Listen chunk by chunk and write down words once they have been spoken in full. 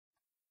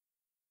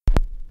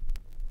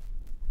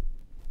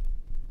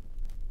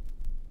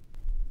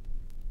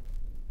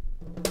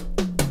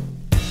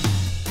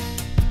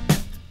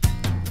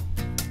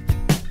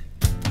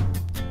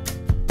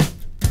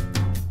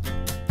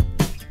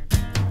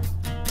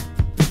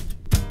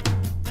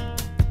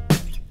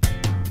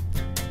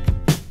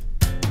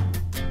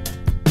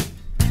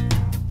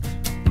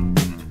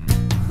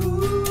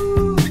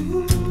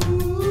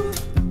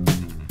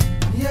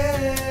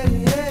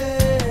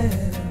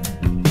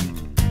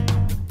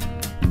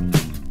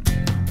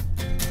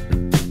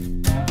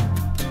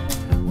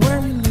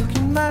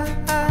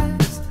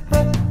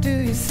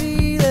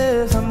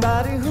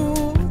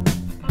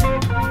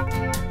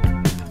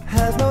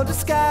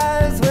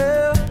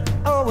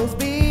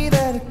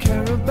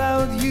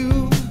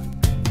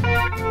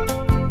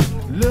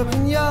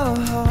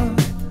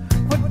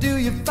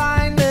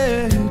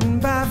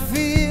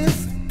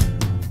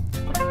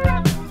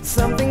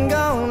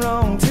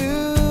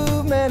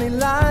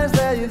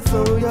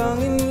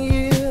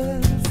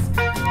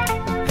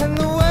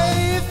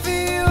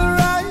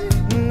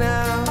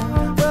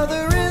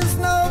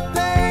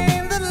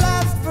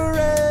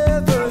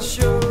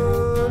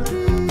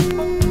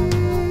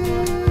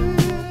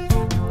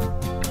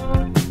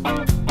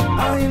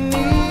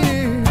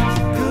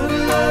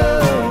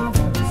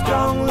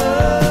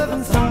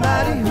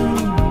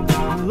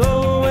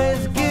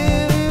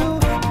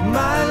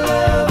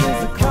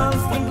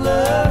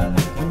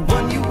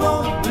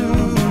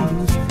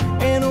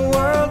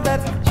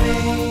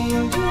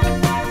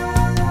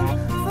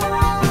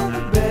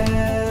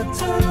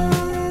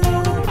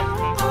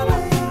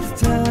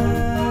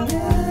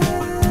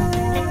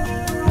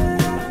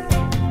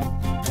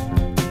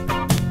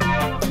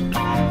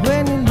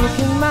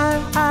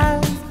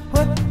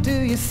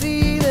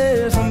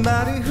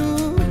somebody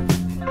who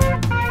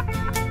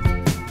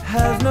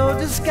has no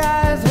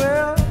disguise,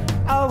 will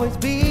always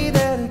be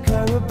there to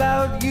care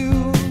about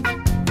you.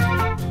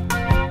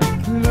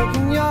 Look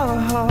in your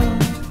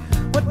heart,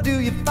 what do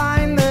you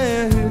find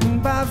there hidden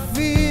by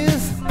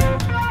fears?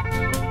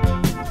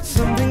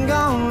 Something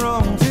gone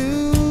wrong,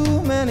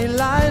 too many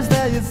lies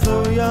that you're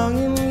so young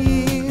in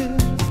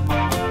years.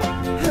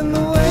 And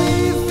the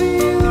way you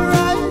feel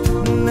right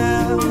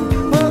now,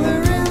 well,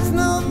 there is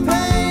no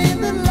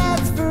pain that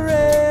lasts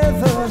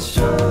forever,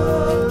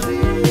 surely.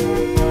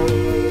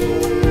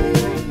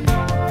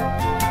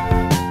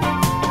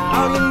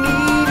 All you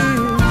need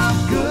is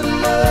good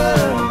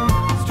love,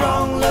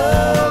 strong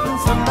love, and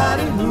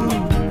somebody who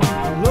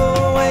will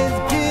always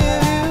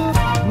give you.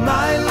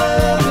 My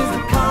love is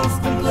a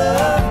constant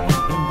love,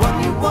 and one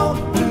you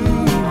won't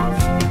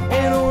lose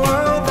in a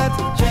world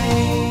that's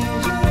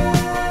changing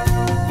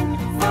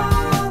for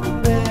the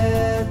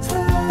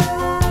better,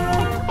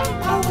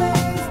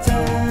 always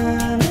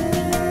turning.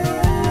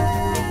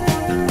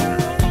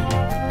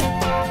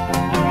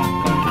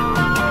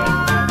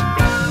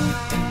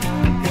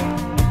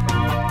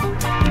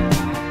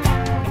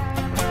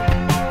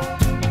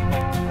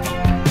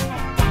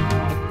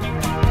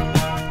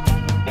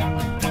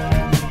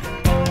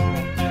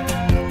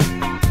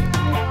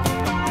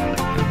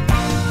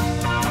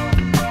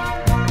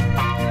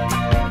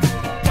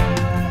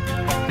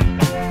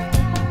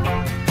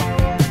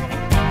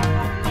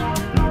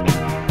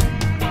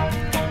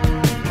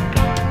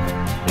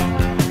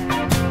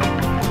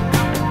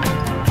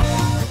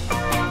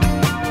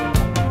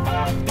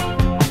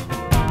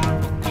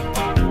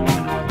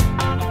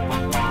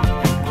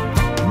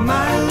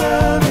 My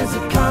love is a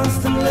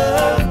constant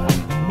love,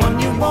 one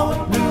you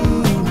won't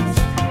lose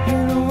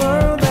in a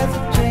world that's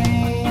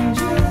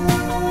changing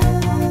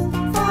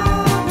for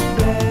the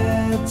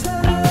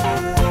better,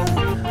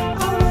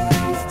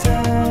 always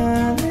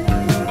turning.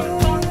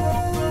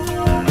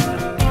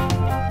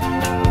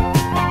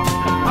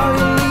 All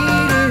you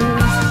need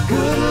is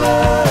good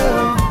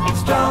love,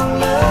 strong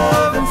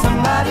love, and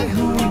somebody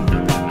who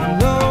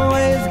will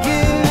always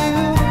give you.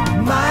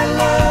 My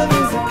love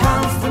is a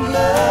constant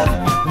love,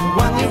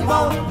 one you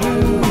won't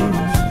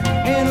lose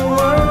in a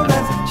world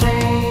that's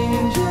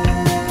changing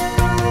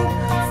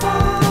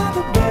for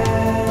the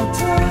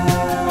better,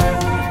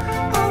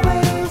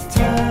 always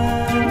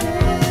turning.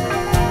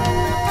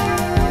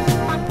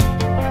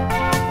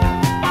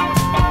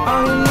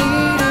 All you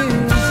need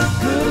is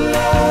good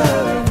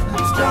love,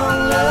 strong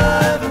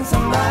love, and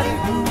somebody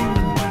who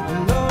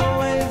will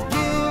always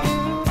give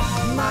you.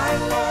 My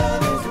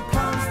love is a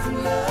constant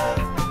love,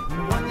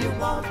 one you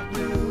won't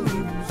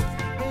lose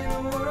in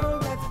a world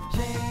that's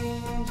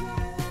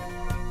changing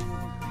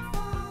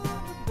for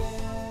the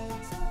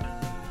better,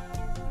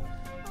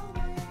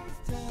 always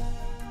turning.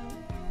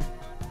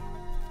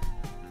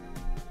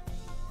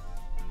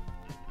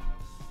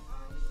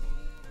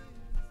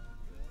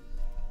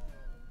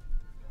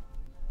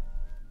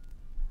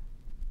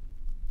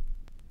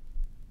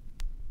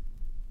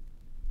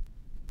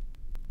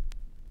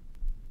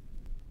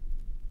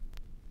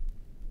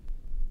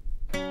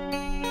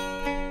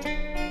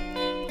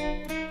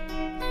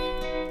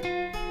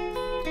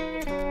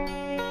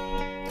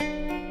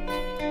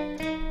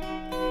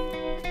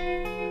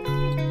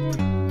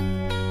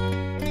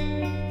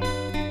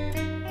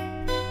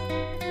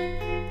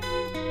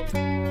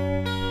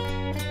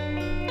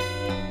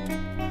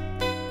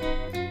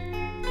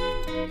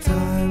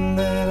 Time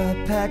that I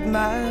packed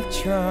my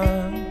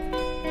trunk,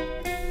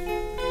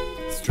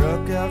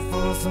 struck out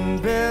for some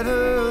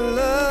better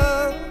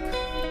luck.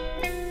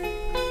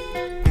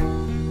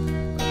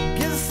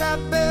 Guess I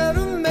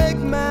better make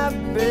my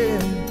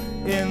bed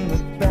in the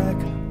back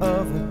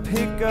of a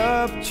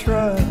pickup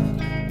truck.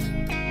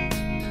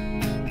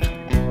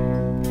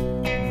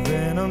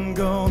 Then I'm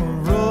gonna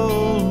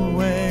roll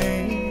away,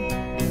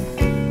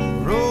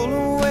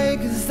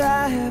 'cause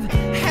I have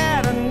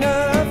had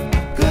enough.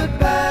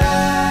 Goodbye,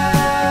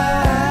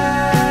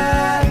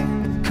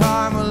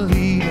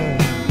 Carmelita.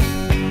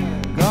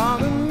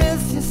 Gonna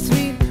miss your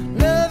sweet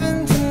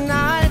loving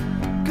tonight.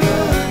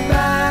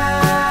 Goodbye,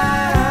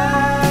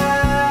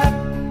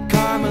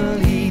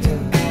 Carmelita.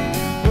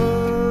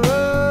 Oh,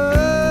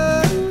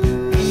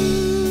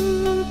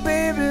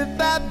 baby,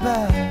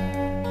 bye-bye.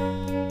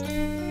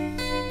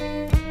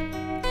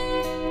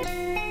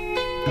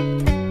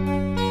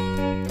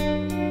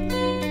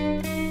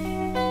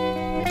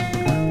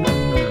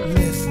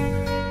 Listen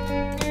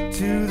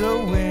to the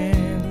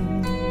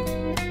wind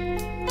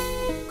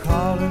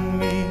calling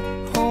me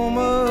home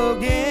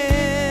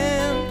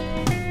again.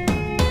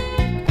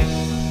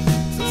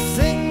 So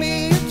sing me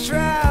a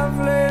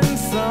traveling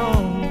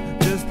song,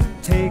 just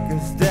take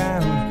us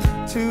down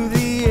to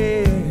the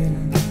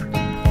end.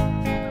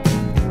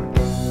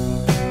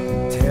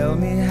 Tell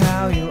me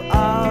how you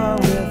are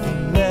with a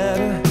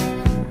letter,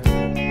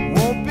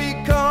 won't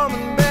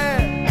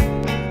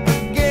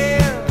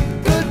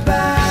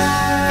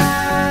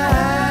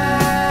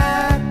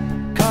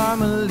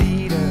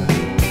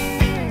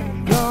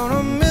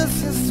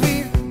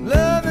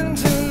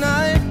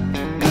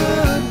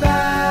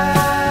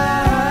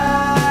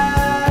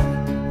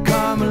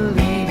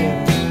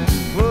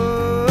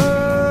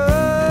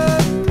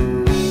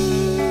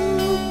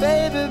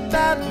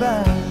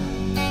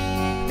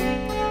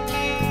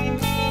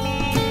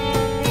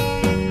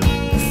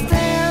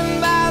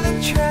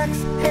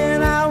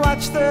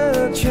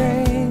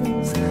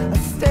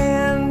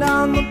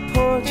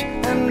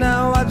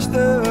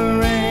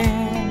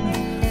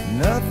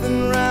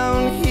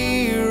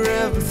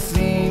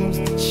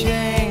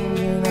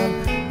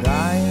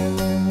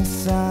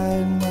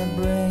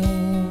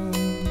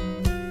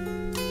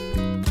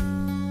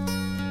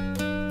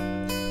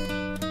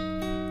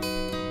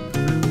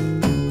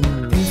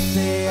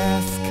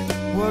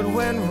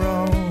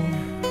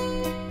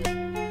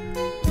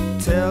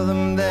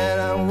that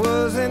I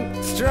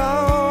wasn't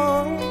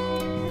strong.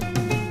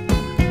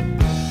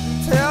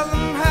 Tell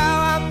them how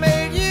I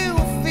made you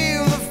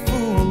feel the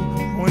fool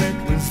when it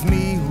was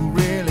me who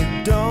really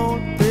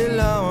don't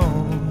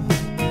belong.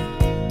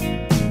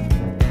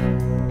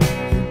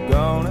 You're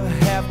gonna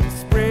have to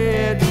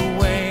spread your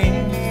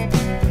wings,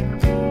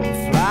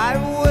 fly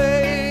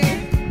away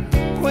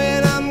when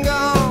I'm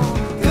gone.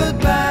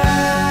 Goodbye,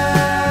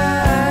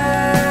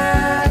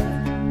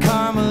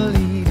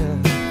 Carmelita.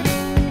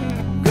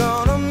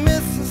 Gonna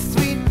miss your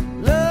sweet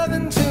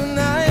loving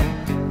tonight.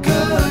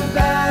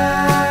 Goodbye,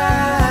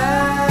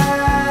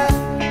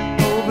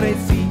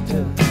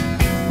 pobrecita.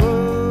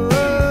 Oh,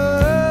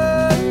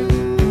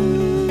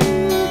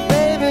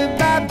 baby,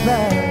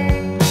 bye-bye.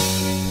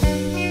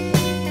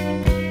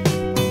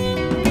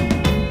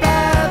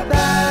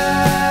 Bye-bye,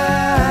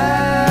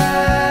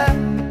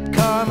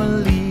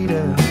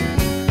 Carmelita.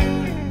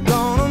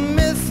 Gonna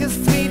miss your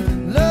sweet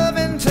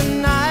loving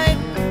tonight.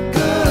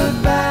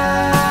 Goodbye,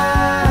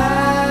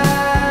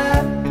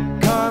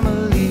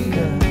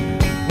 Carmelita.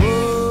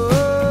 Oh,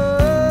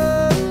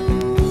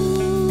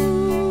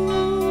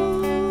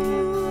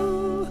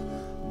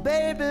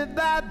 baby,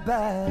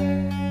 bye-bye.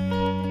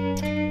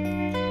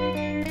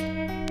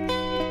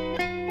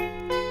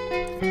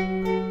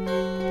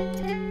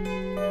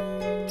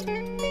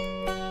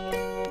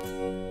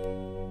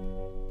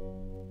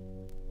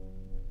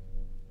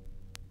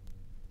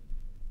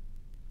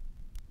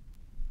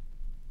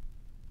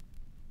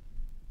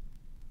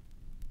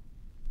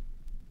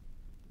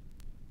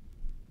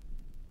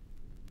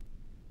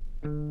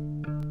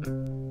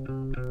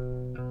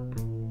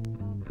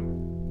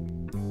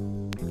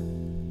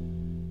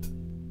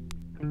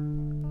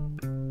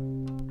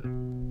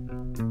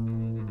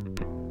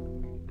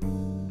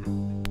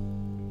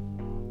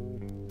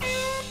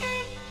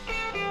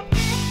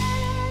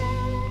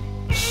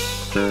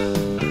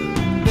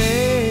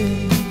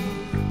 Babe,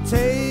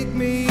 take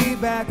me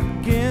back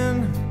again.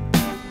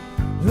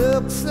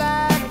 Looks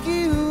like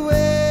you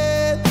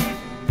went.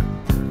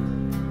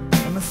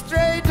 I'm a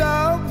stray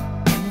dog,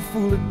 I'm a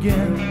fool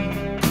again.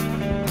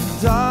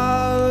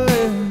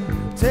 Darling,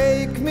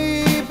 take me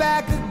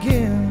back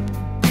again.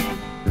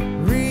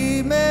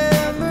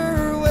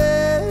 Remember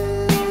when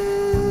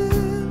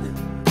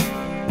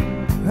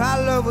our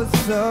love was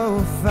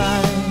so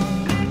fine.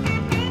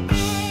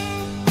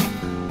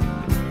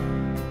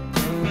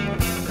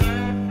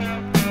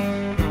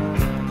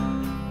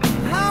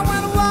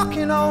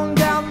 Walking on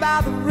down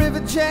by the River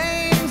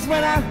James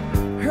when I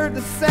heard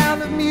the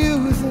sound of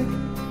music,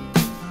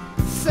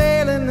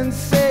 sailing and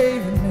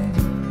saving me,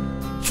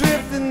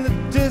 drifting the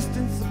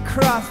distance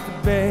across the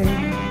bay.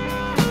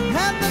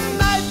 And the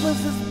night was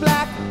as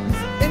black as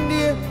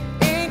India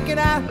ink, and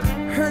I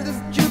heard this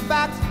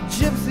jukebox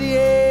gypsy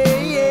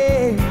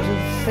angel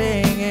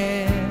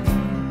singing.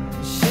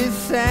 She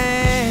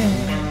sang,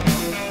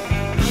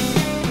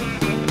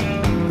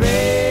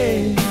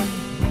 babe,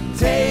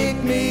 take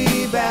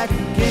me back again.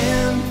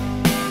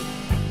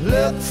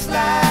 Looks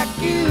like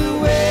you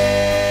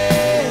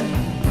went.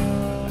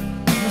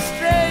 I'm a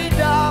stray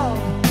dog,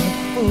 a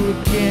fool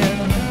again.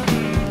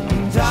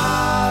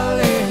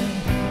 Darling,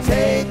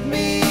 take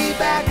me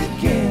back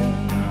again.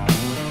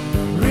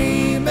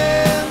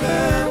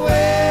 Remember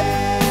when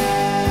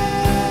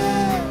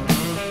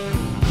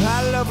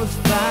our love was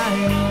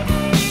fine.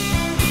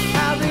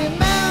 I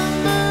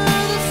remember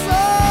the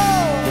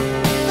song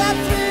that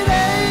sweet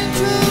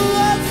angel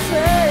was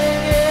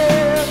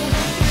singing.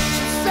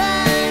 She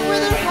sang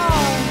with her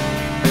heart,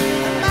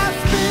 and my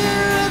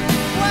spirit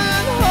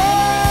went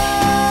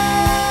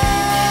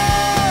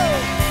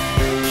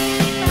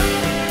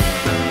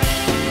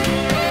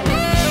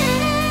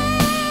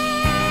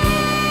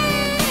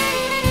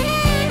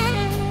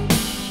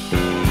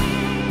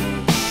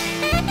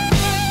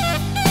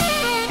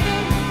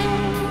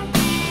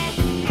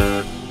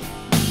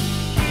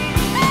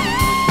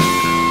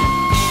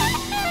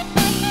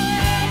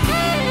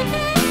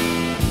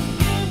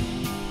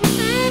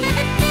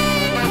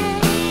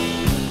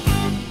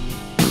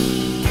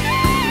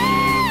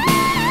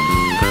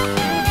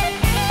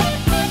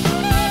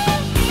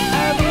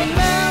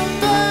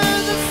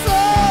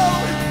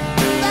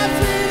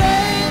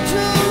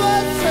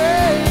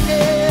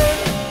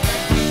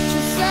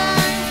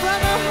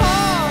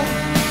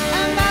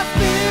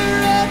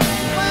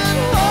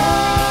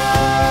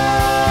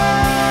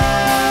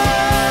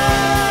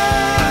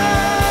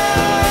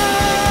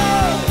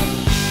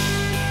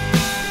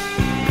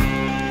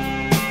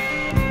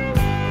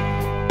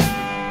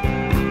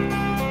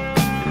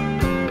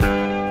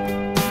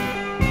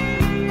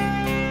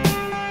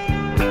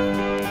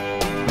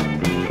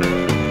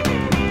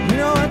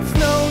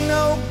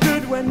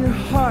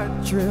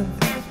drift.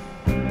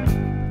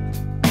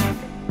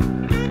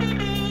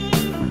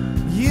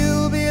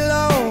 You'll be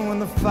alone when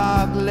the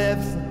fog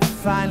lifts and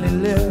finally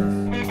lifts.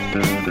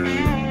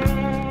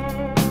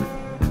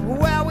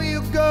 Where will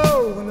you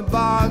go when the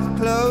bars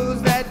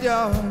close that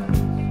door?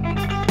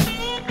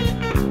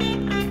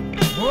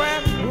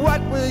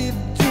 What will you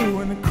do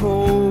when the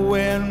cold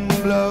wind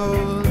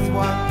blows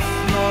once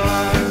more?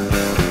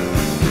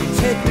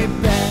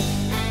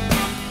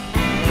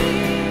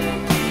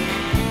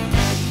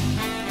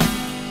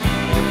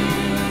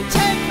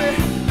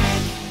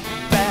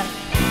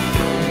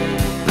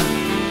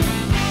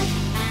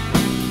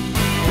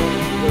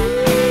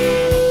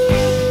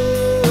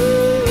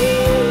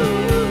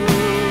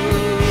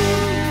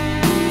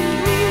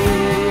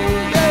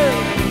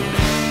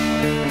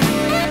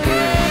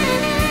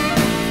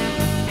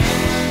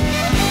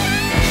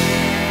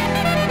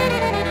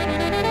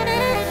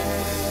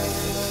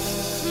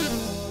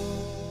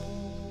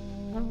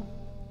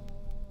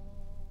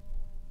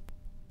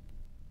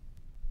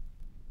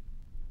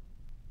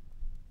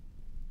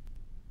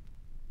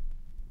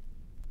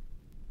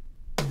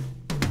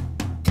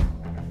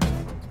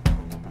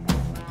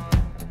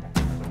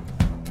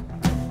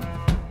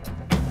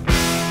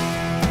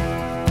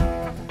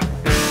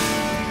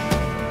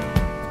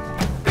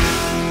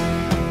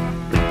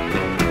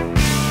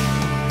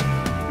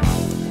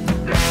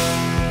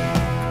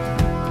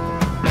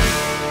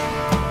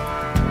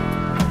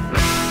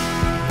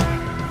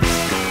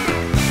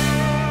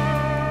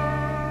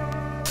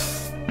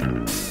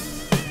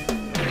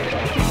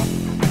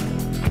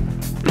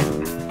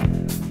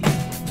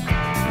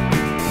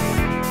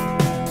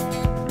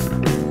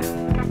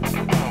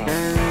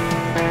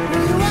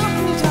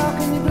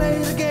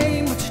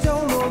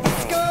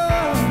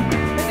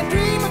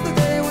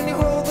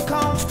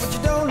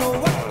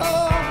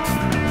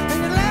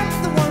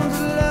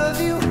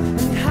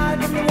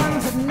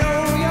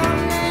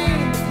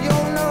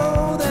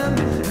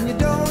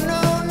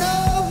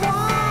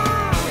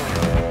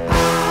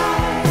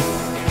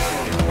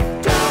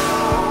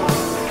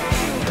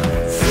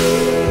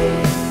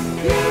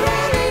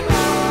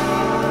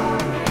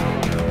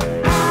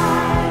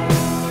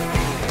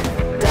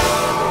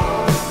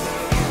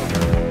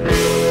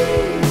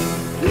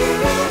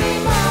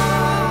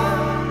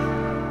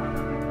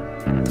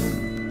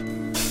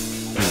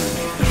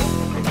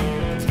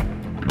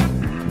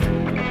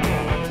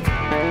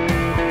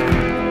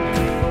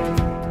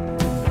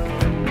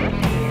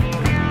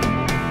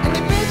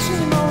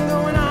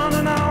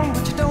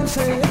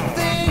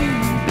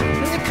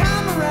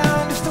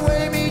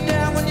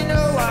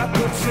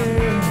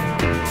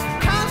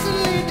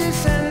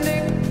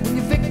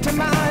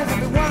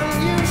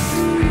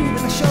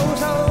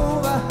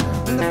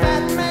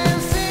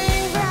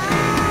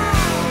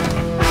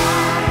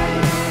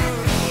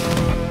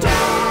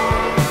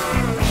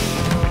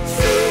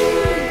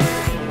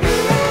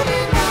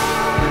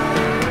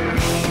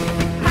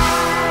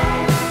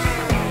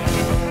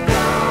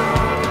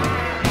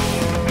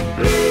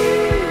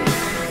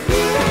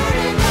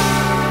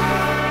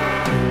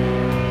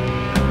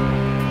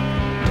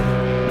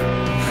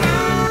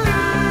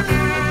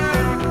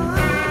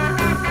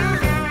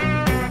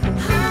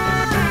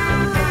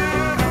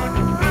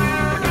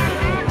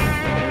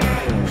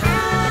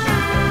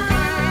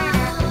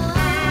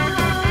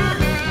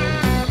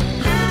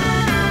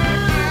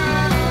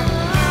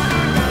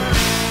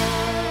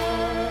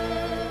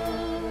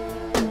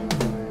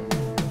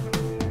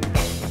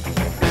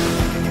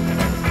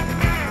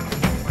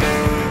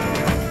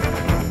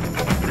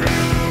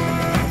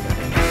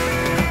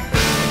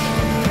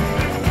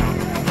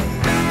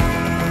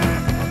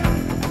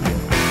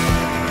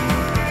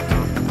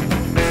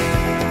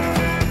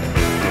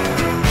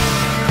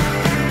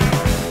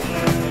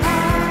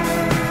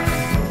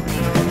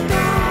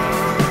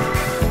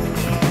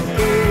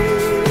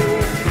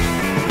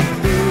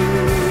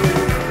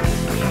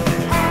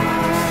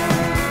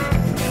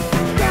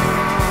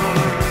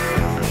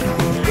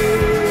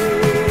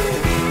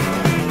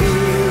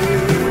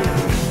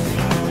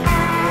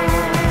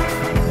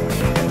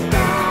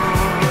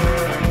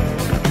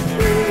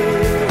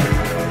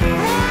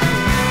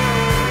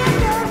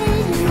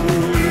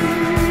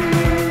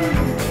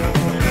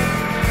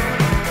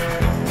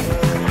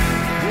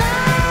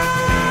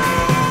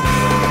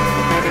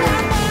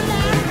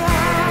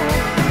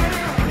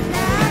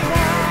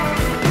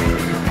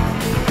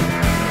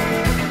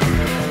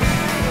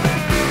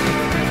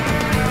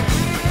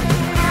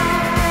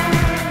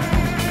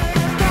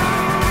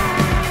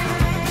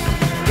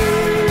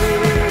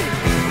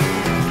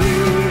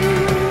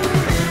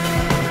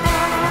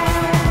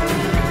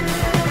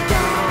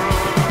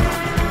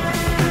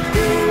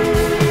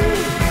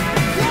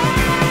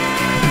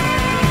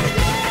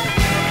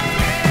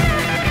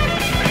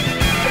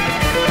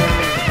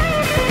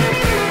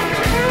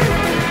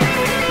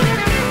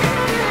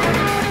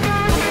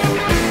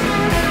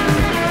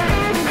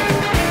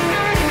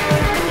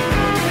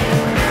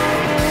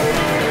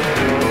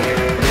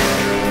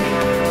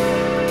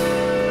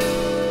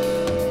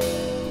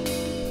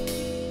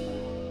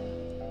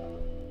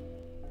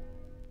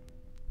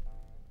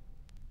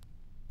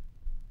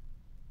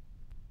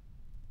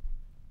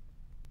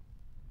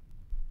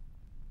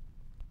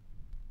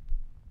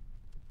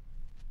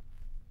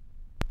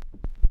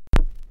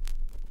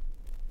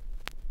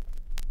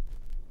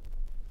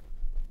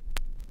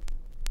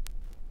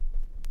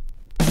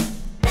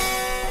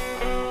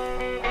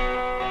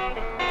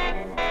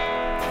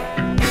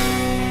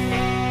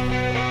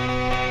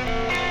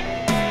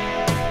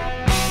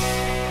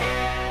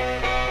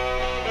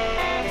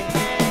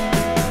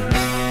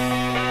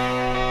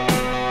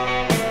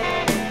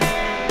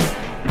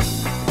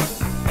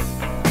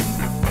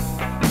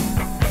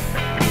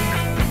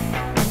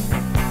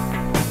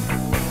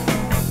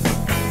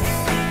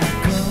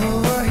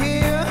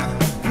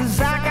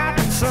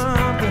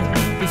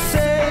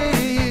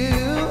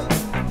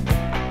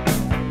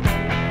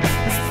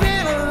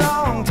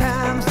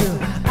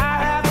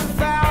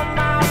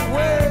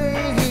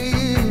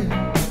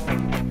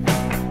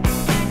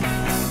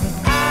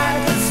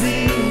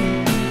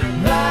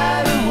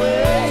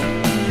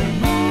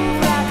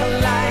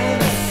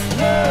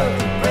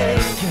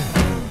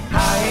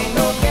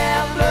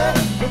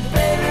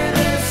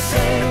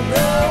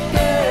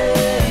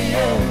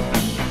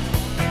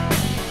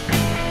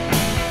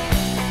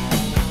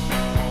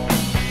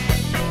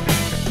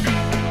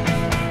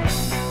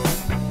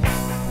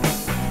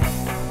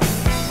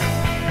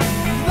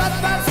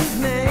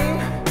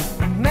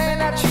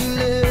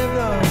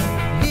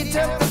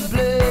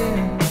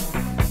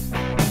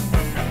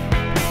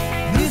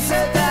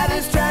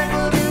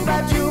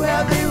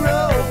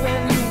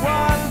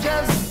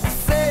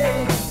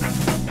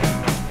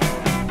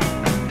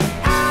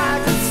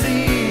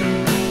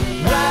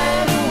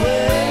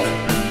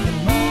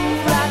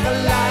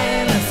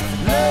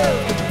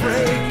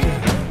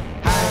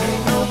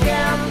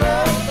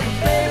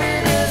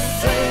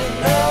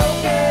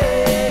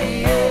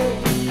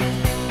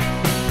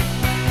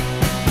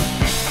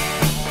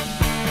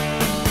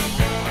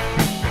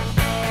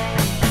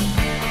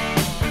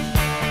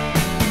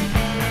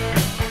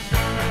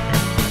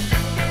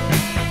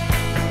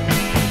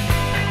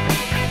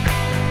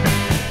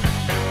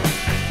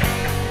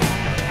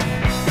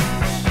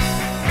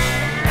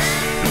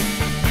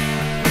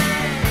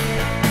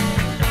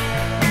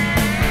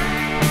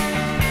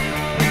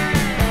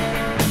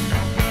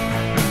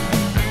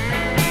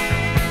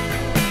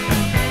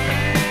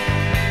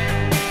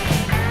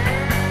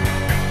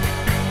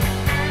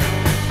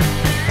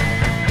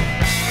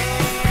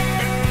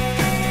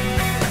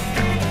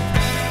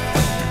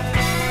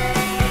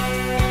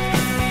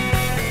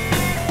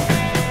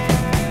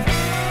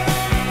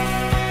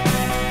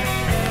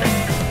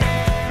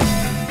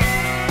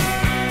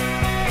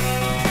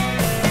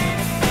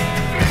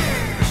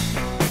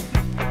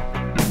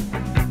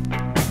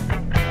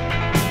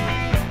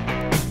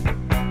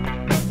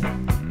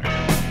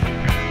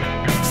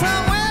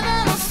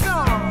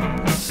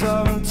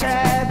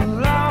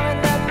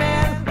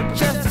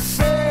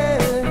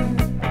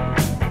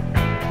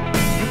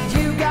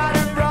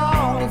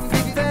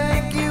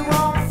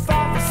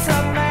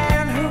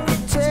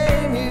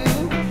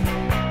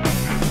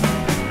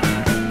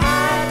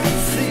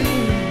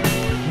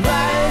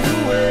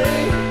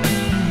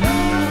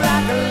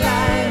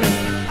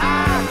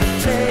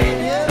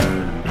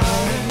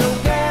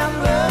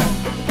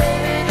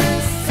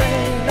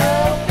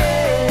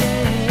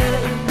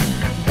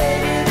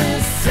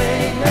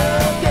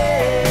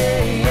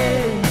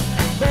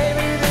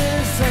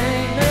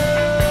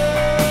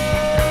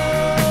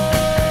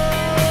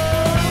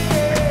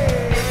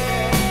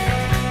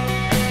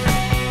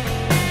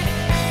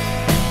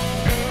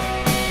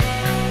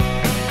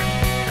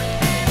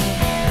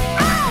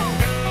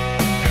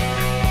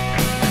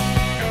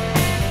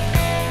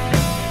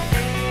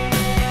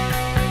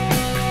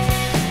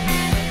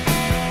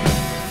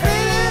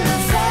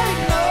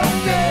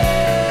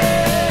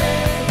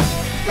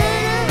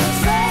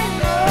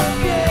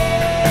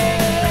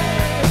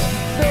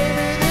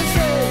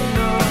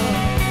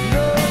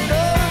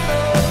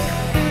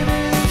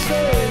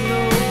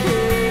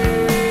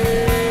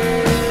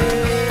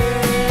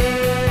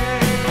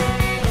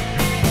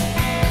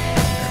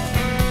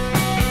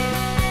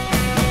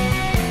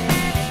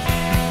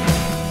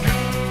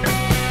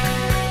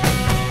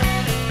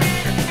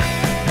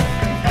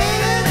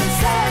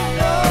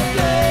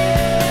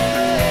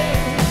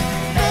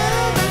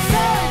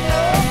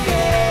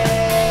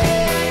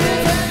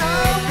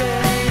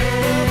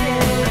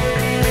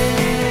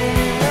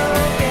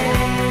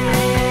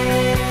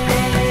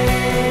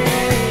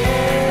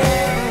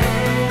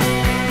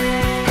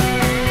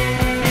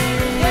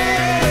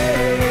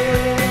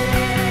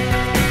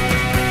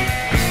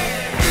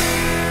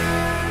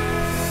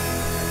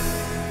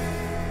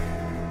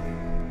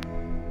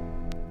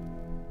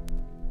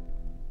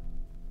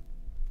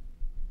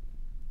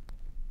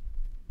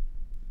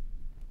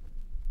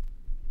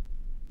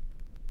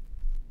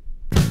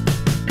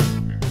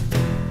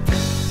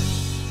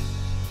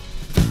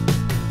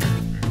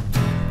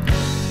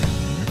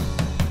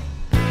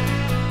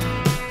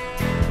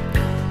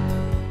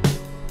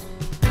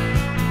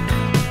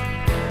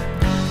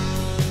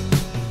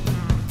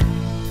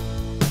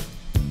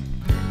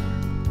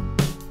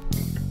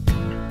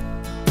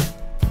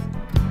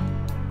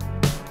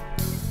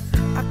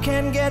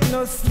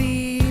 no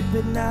sleep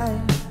at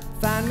night.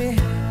 Find me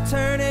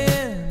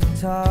turning,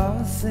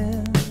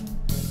 tossing.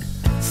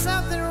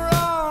 Something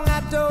wrong,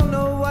 I don't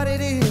know what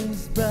it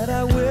is, but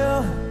I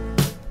will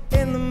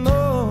in the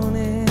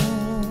morning.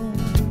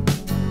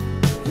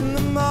 In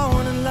the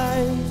morning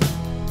light.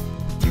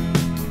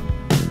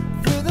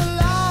 Through the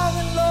long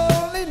and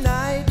lonely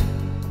night,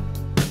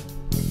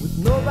 with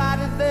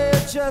nobody there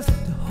just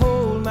to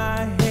hold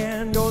my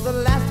hand. You're the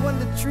last one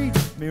to treat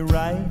me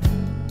right.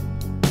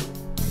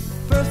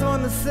 First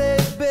one to say,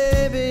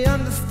 baby,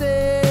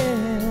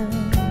 understand.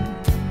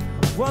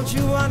 Won't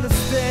you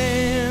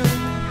understand?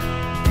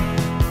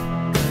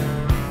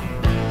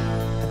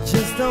 I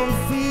just don't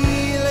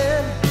feel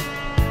it.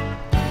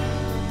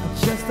 I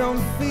just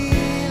don't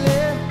feel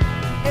it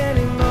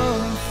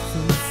anymore. So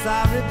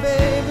sorry,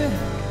 baby.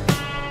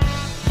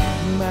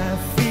 My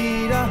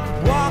feet are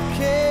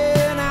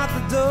walking out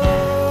the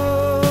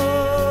door.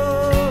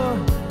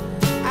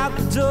 Out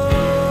the door.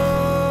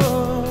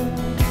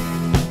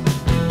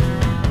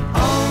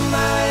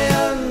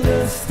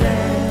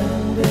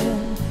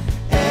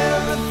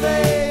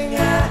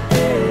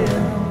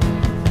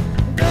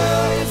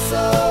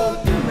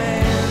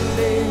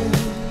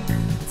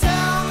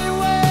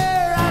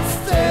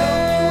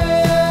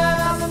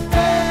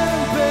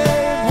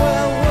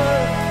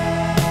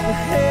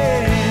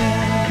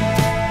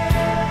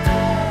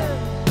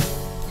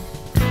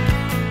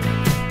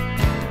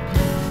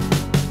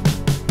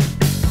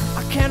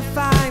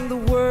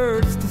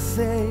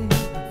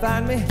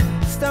 Find me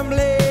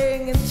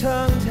stumbling and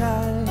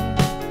tongue-tied.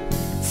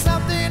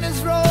 Something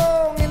is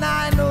wrong and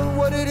I know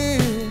what it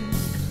is.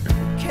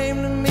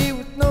 Came to me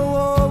with no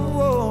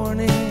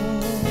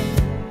warning.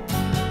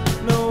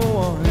 No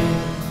warning.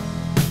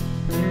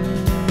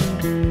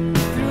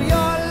 Through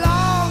your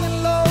long and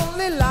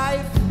lonely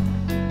life,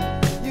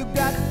 you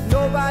got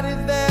nobody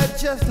there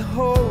just to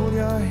hold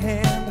your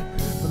hand.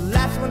 The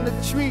last one to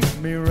treat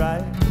me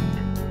right.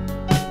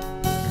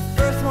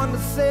 First one to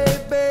say,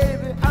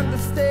 baby,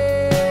 understand.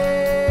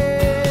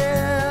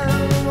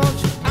 Won't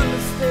you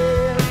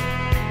understand?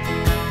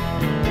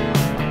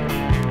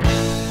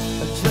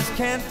 I just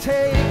can't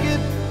take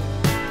it.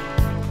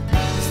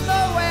 There's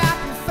no way I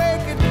can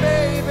fake it,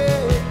 baby,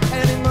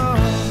 anymore.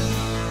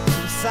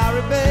 I'm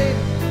sorry,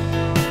 baby.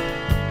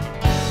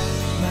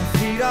 My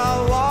feet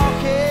are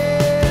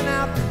walking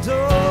out the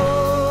door.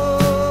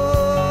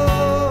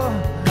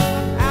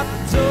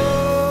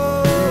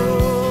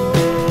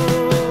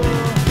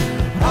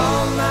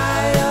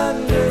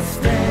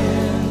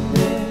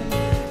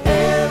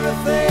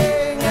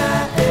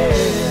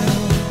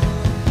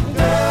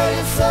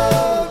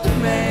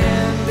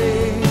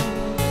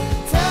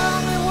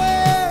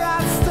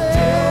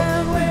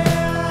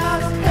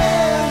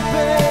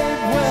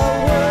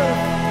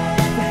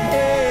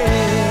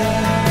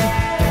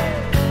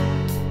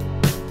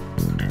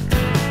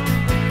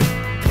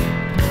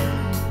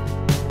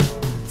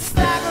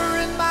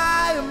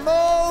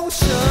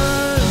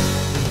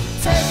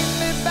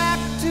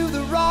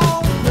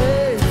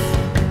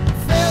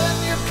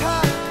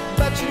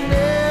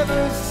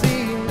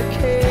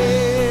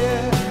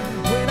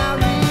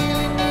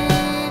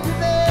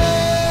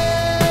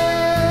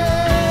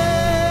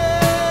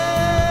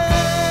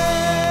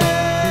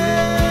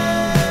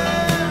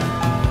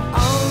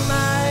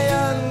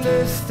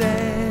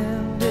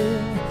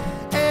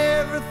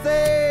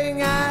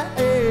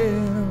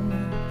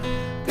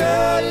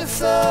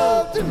 So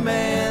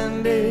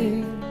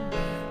demanding,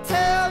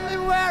 tell me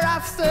where I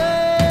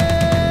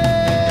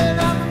stand.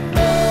 I'm a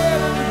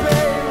man,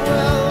 baby,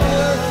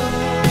 well,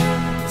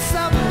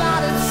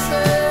 somebody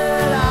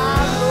said I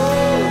know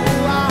who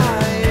I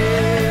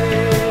am.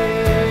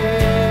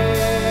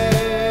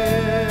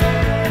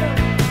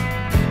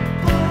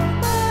 Oh,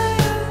 my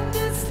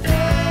understanding,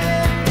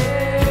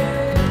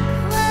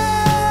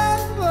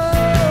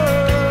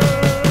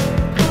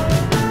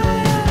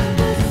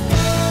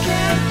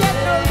 can't get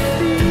no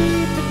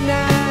sleep at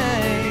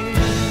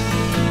night.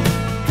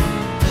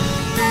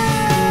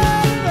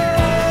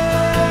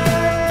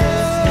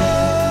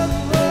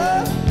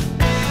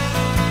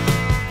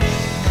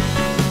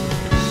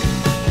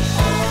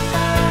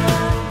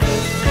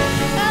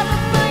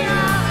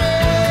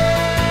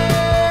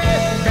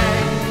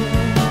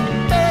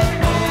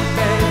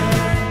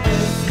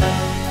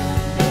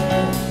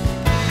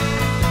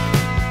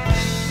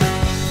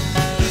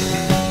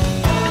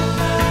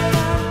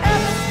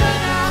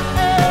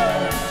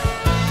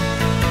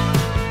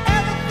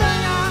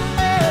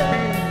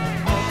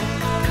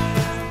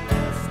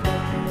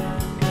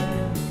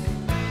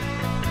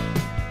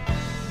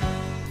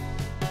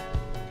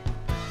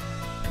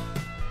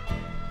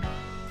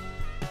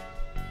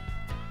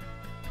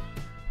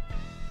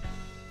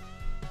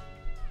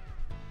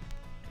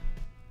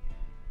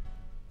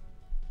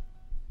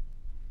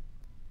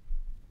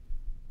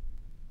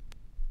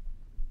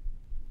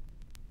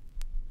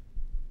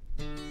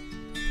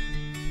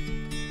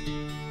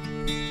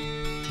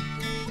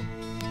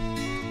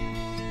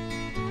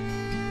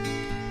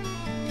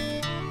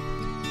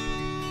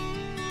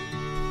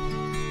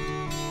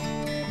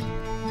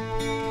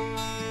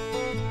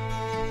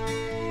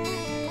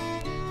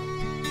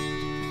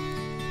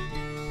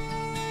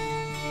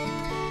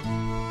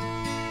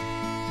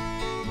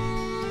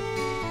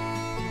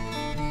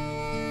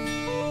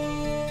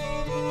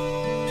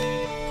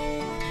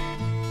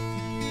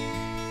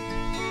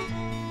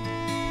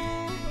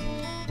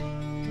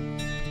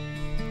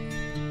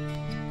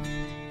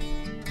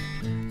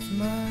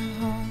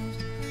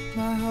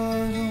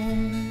 heart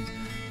only,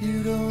 you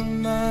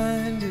don't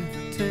mind if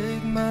I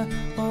take my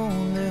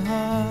only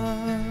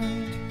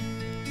heart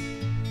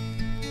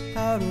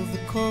out of the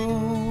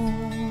cold.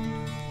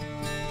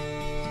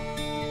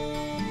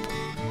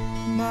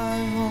 My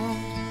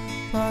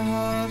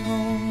heart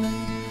only,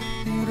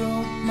 you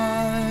don't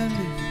mind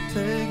if you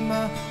take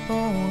my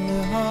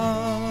only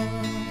heart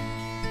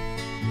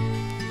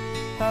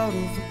out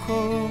of the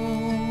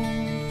cold.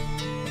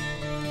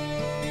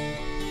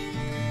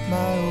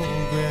 My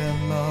old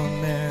grandma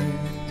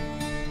married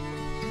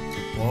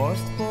the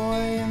poorest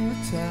boy in the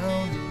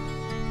town.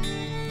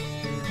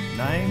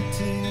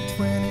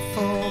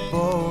 1924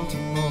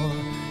 Baltimore,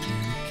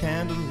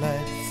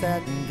 candlelight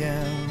satin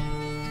gown.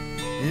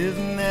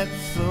 Isn't that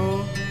so?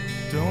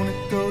 Don't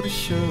it go to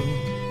show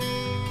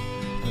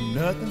how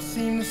nothing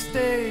seemed to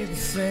stay the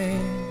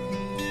same?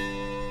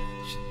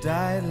 She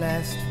died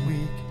last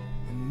week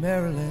in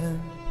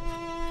Maryland,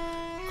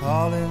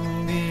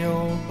 calling the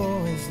old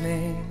boy's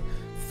name.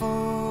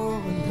 For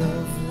a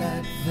love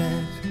like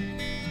that,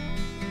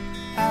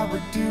 I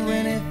would do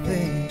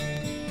anything.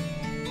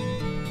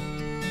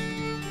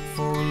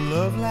 For a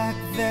love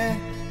like that,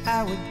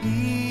 I would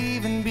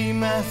even be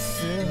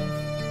myself.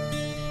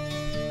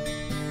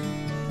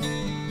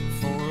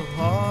 For a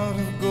heart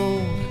of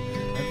gold,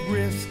 I'd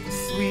risk a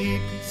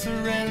sweet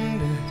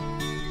surrender.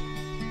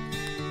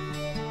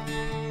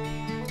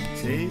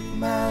 Take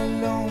my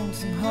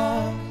lonesome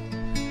heart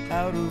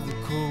out of the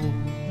cold.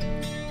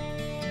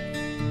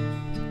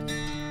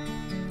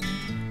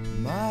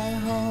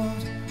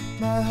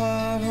 My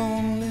heart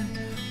only,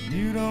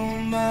 you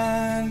don't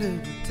mind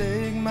if you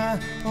take my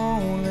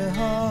only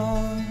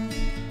heart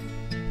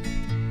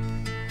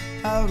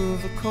out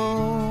of the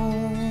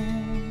cold.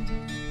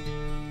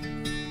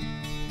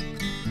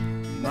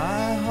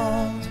 My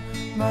heart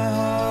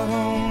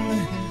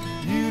only,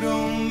 you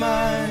don't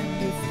mind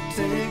if you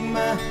take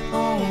my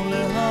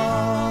only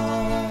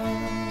heart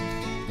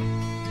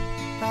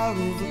out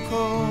of the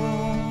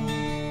cold.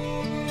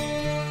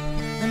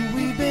 And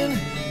we've been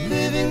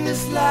living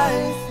this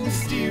life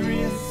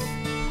mysterious,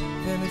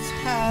 then it's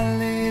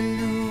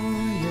hallelujah.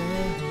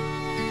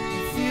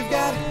 If you've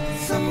got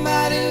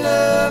somebody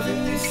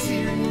loving you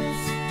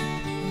serious,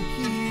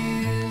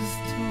 here's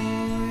to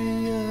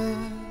you.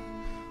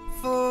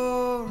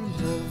 For a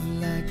love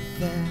like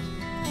that,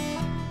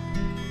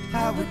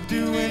 I would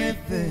do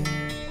anything.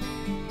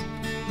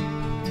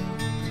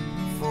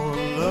 For a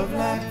love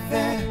like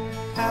that,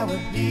 I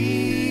would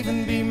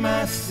even be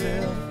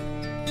myself.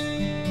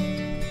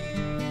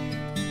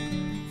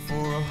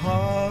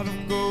 Heart of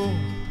gold,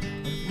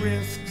 I'd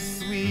risk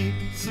sweet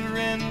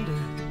surrender.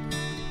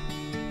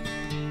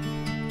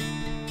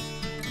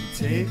 And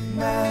take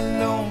my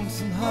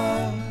lonesome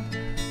heart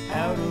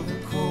out of the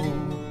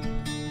cold.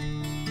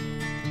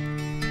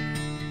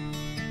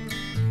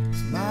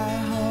 It's my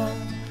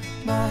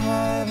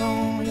heart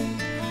only,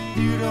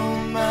 you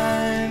don't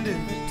mind if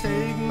I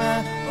take my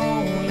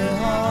only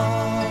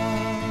heart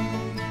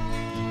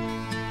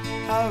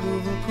out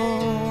of the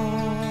cold.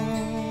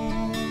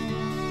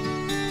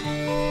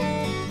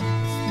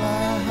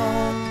 My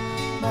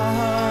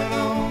heart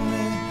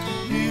only,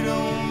 you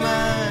don't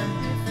mind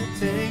if I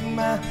take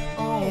my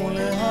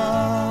only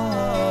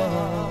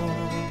heart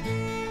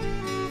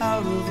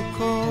out of the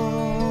cold.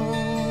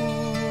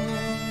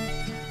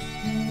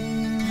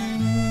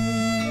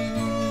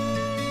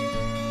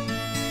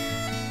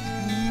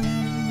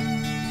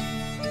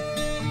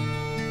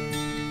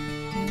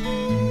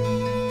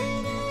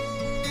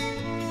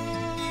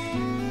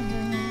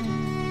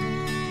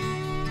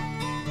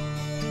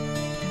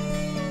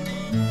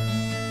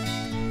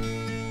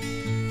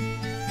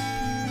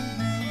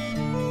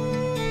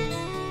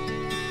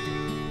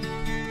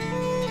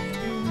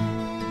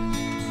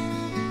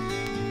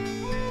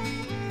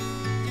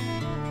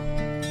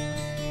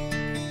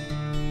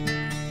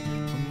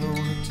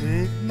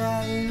 Take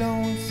my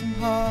lonesome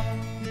heart,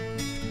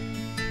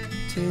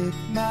 take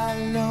my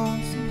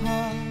lonesome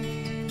heart.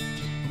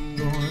 I'm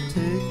gonna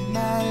take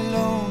my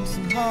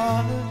lonesome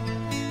heart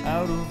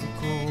out of the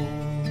cold.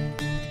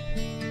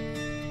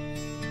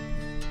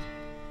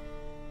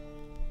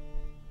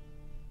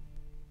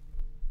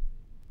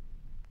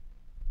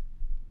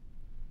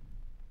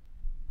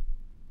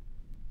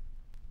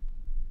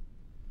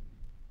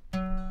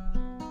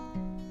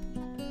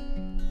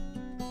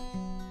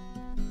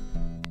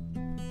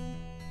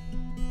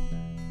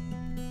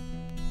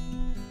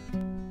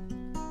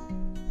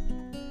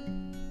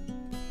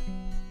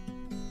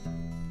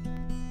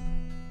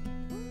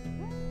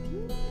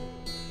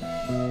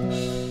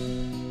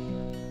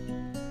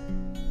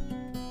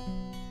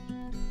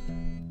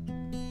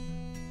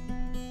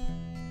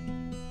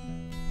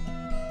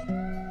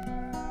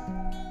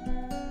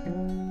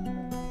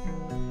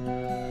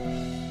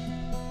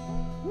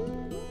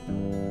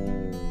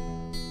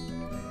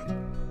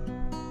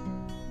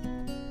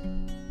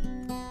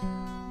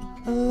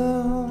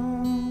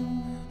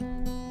 Alone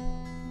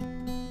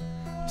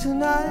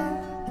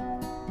tonight,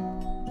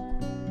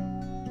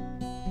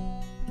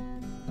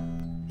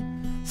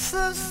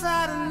 so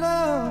sad and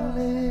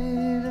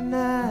lonely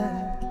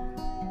tonight.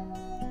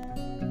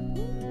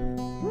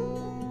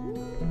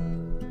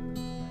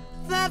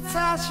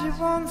 That's how she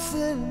wants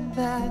it, and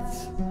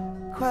that's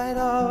quite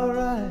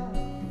alright.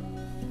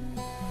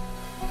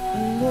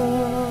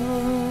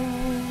 Alone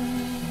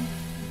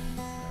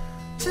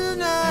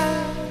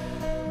tonight,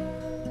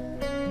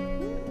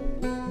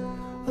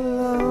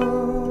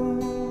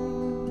 alone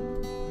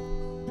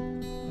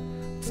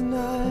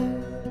tonight.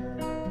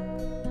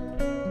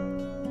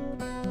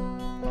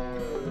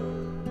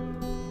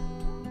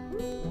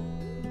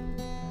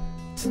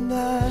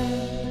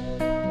 Tonight,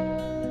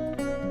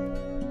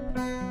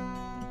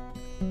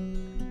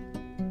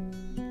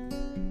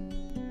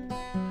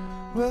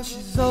 well,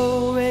 she's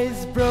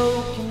always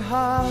broken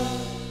heart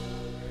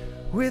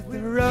with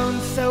her own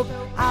soap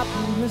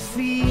opera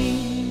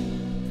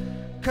scene,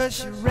 'cause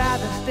she'd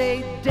rather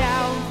stay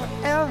down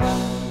forever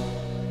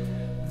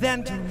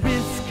than to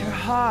risk her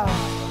heart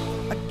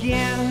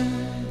again.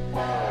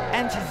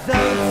 And she's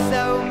oh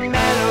so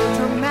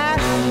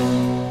melodramatic,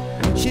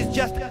 she's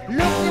just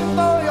looking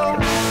for your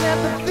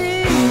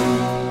sympathy.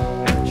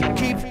 She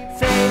keeps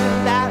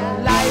saying that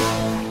life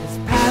has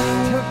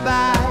passed her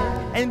by,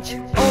 and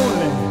she's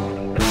only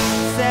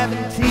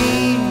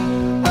 17.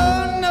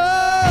 Oh no,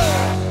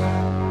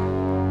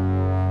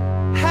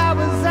 how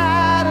was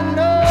I to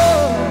know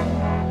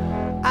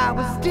I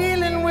was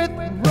dealing with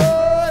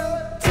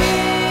royalty?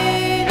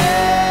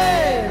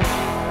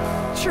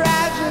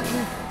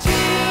 Tragedy,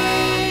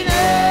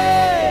 teenage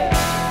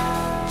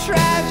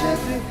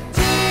tragedy.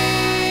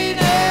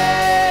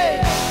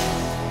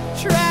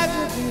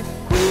 Tragedy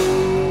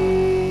queen.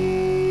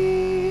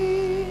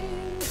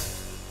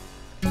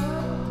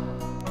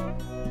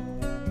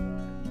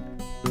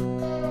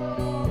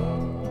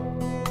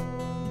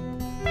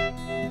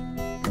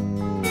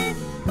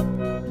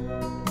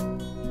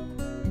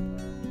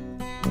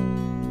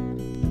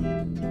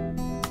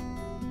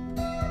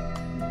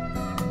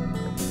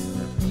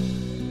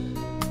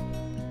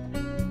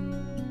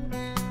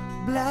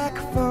 Black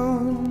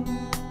phone,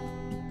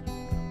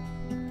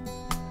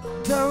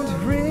 don't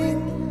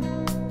ring.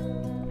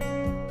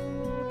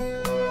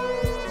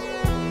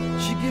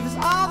 She gives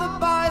all the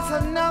boys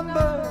her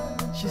number.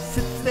 She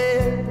sits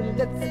there and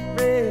lets it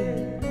ring.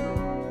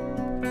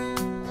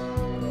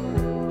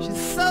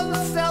 She's so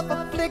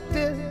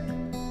self-afflicted,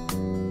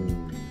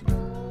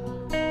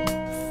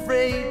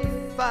 afraid to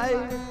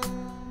fight,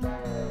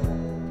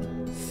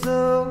 so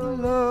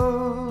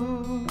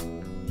alone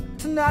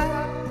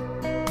tonight.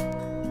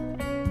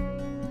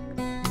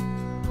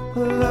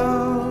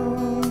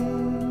 Alone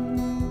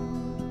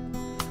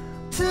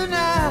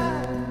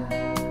tonight.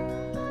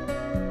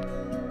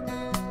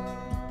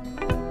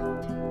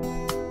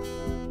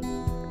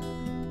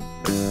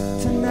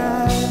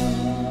 Tonight.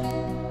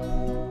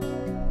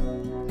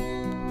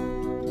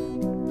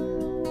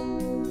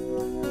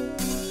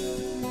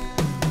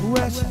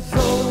 Well, she's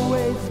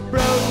always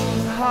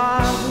broken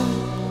hearted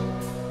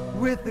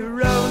with her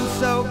own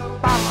soap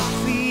opera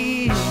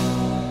scene.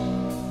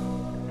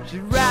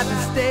 She'd rather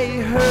stay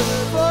hurt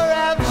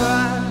forever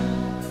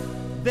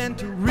than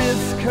to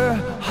risk her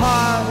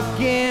heart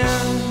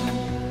again.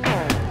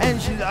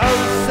 And she's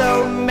oh so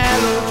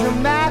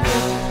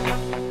melodramatic,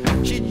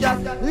 she's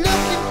just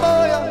looking for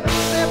your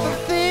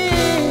sympathy.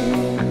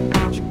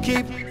 She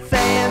keeps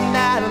saying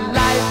that her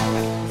life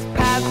has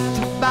passed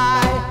her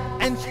by,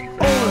 and she's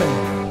only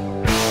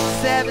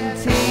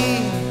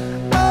 17.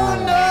 Oh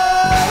no,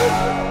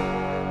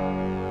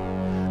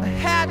 I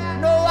had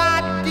no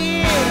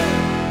idea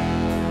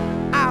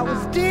I was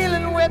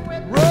dealing with